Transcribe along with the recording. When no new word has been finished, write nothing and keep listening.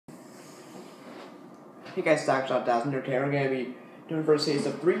Hey guys, Stackshot Dazzler here. We're going to be doing first taste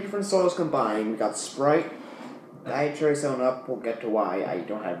of 3 different sodas combined. We got Sprite, Diet Cherry 7-Up, we'll get to why I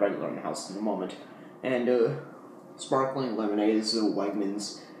don't have regular in the house in a moment, and Sparkling Lemonade. This is a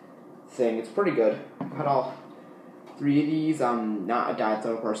Wegmans thing. It's pretty good. I've had all 3 of these. I'm not a Diet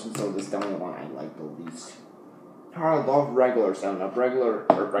Soda person, so this is the only one I like the least. I love regular 7-Up. Regular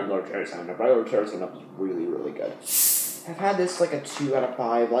Cherry 7-Up. Regular Cherry 7-Up is really, really good. I've had this like a 2 out of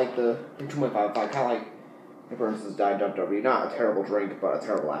 5, like the 2.5 out of 5, kind of like, for instance, Diet W. Not a terrible drink, but a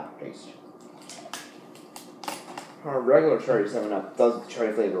terrible aftertaste. Our regular Cherry 7-Up does the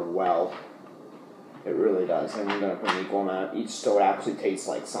cherry flavor well. It really does, and I'm going to put an equal amount. Each soda actually tastes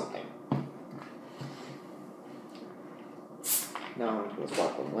like something. Now, let's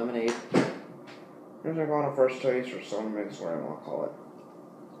walk with lemonade. Here's our going to first taste, or soda mix, whatever I want to call it.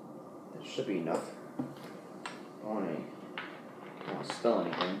 That should be enough. I don't want to spill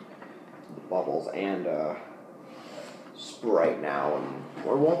anything. The bubbles and Sprite now, and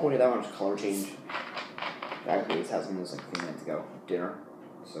we won't put that much color change. Actually, this has been like a few minutes ago, dinner.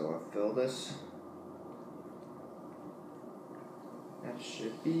 So I'll fill this. That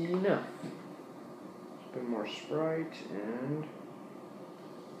should be enough. A bit more Sprite, and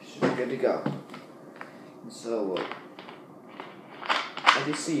should be good to go. And so, as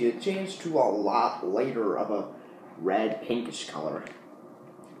you see, it changed to a lot lighter of a red, pinkish color.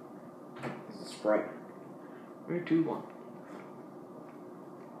 This is Sprite. 3, 2, 1.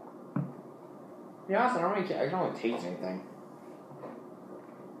 Yeah, honestly, I can only taste anything.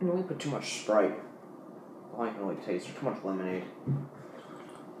 I really put too much Sprite. All I can really taste is too much lemonade.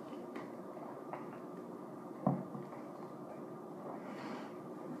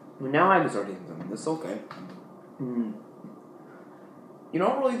 Well, now I can start tasting something. This is okay. You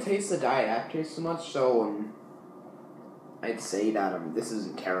don't really taste the Diet aftertaste so much, so I'd say that this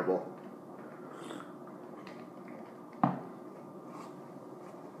isn't terrible.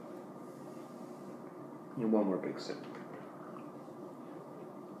 And one more big sip.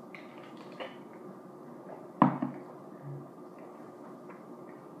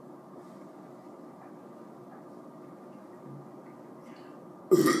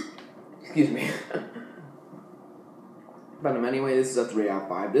 Excuse me. But anyway, this is a 3 out of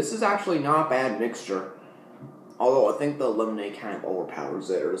 5. This is actually not a bad mixture. Although I think the lemonade kind of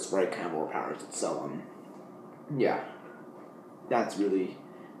overpowers it, or the Sprite kind of overpowers it. So, yeah. That's really...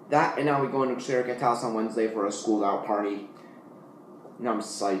 That, and now we go into Xerica's house on Wednesday for a school out party. And I'm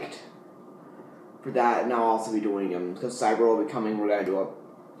psyched for that. And I'll also be doing, because Cyber will be coming, we're going to do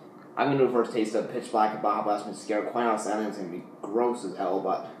I'm going to do a first taste of Pitch Black and Baja Blast Mascara. Quite honestly, I think it's going to be gross as hell,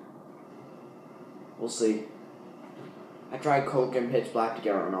 but we'll see. I tried Coke and Pitch Black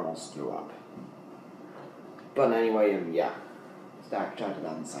together and almost threw up. But anyway, yeah. Stack, chat to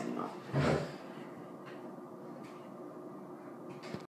that and signing off.